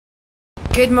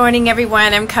Good morning,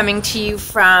 everyone. I'm coming to you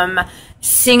from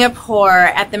Singapore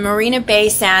at the Marina Bay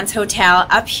Sands Hotel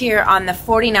up here on the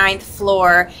 49th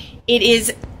floor. It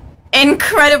is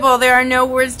incredible. There are no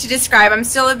words to describe. I'm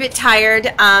still a bit tired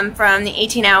from the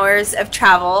 18 hours of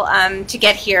travel to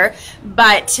get here,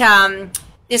 but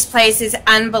this place is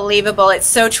unbelievable. It's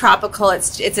so tropical.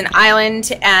 It's an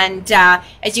island, and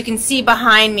as you can see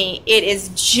behind me, it is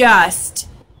just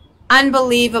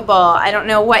unbelievable. I don't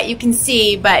know what you can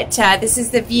see, but this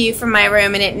is the view from my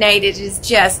room, and at night it is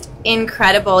just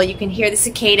incredible. You can hear the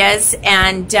cicadas,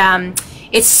 and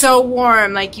it's so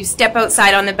warm. Like, you step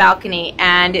outside on the balcony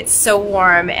and it's so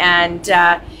warm, and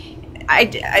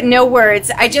no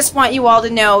words. I just want you all to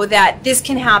know that this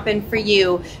can happen for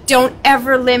you. Don't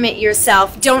ever limit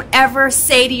yourself. Don't ever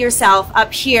say to yourself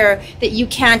up here that you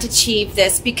can't achieve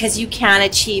this, because you can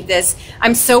achieve this.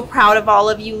 I'm so proud of all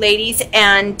of you ladies,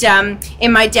 and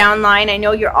in my downline, I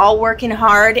know you're all working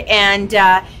hard, and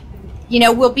you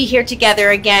know, we'll be here together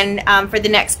again for the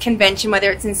next convention,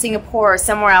 whether it's in Singapore or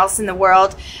somewhere else in the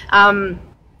world.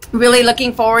 Really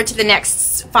looking forward to the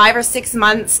next 5 or 6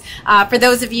 months. For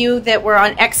those of you that were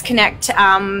on X Connect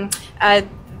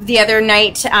the other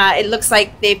night, it looks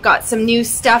like they've got some new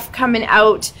stuff coming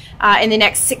out in the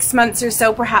next 6 months or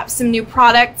so, perhaps some new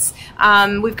products.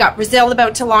 We've got Brazil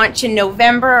about to launch in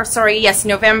November, or sorry, yes,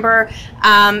 November.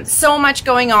 So much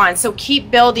going on. So keep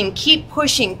building, keep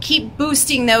pushing, keep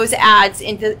boosting those ads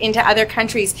into other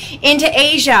countries, into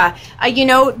Asia. You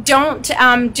know, don't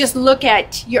just look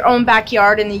at your own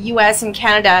backyard in the US and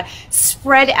Canada.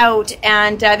 Spread out,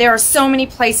 and there are so many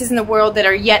places in the world that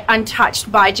are yet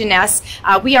untouched by Jeunesse.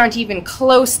 We aren't even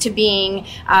close to being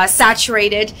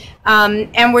saturated.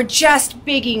 And we're just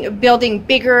building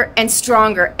bigger and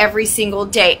stronger every single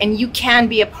day. And you can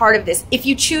be a part of this if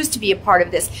you choose to be a part of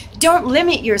this. Don't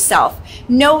limit yourself.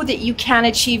 Know that you can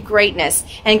achieve greatness,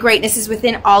 and greatness is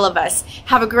within all of us.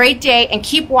 Have a great day, and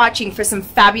keep watching for some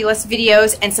fabulous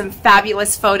videos and some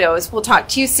fabulous photos. We'll talk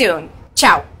to you soon.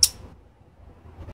 Ciao.